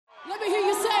Let me hear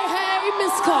you say, hey,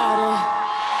 Miss Carter.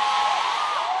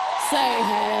 Say,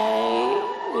 hey,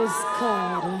 Miss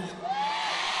Carter.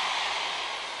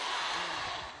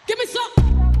 Give me some.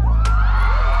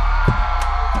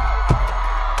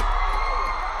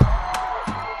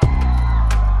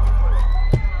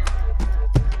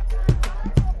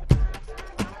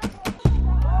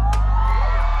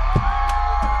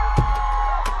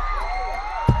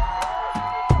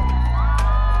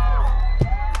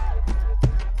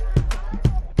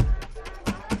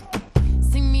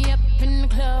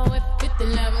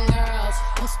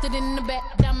 In the back,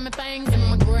 diamond things in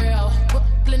my grill.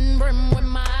 Brooklyn brim with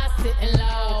my eyes sitting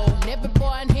low. And every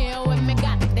boy in here with me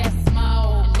got that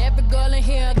smoke. And every girl in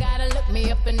here gotta look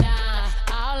me up and down.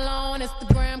 All on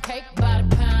Instagram, cake by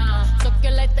the pound.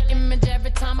 Circulate the image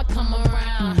every time I come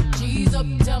around. G's up,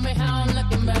 tell me how I'm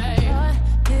looking, babe.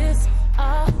 What is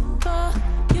all for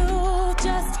you?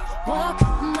 Just walk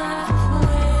my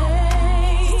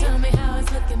way. Just tell me how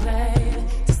it's looking, babe.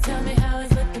 Just tell me how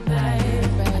it's looking, babe.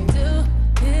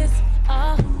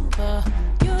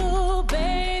 You,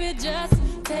 baby, just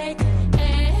take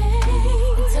aim.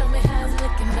 Tell me how it's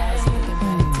looking, babe.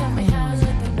 Tell me how it's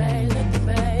looking,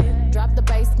 babe. Drop the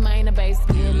bass, main, the bass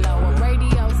get lower.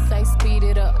 Radio say speed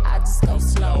it up, I just go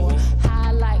slower.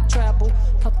 High like treble,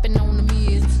 puffin' on the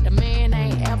mirrors. The man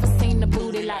ain't ever seen the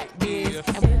booty like this.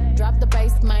 And drop the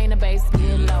bass, main, the bass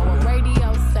get lower.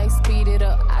 Radio say speed it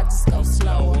up, I just go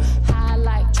slower. High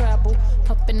like treble,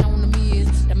 puffin' on the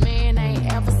mirrors. The man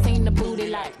ain't ever seen the booty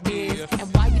like this.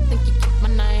 And why you think you keep my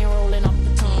name rolling off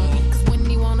the tongue? Cause when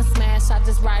he wanna smash, I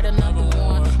just write another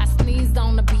one. I sneezed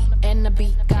on the beat and the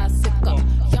beat got sick up.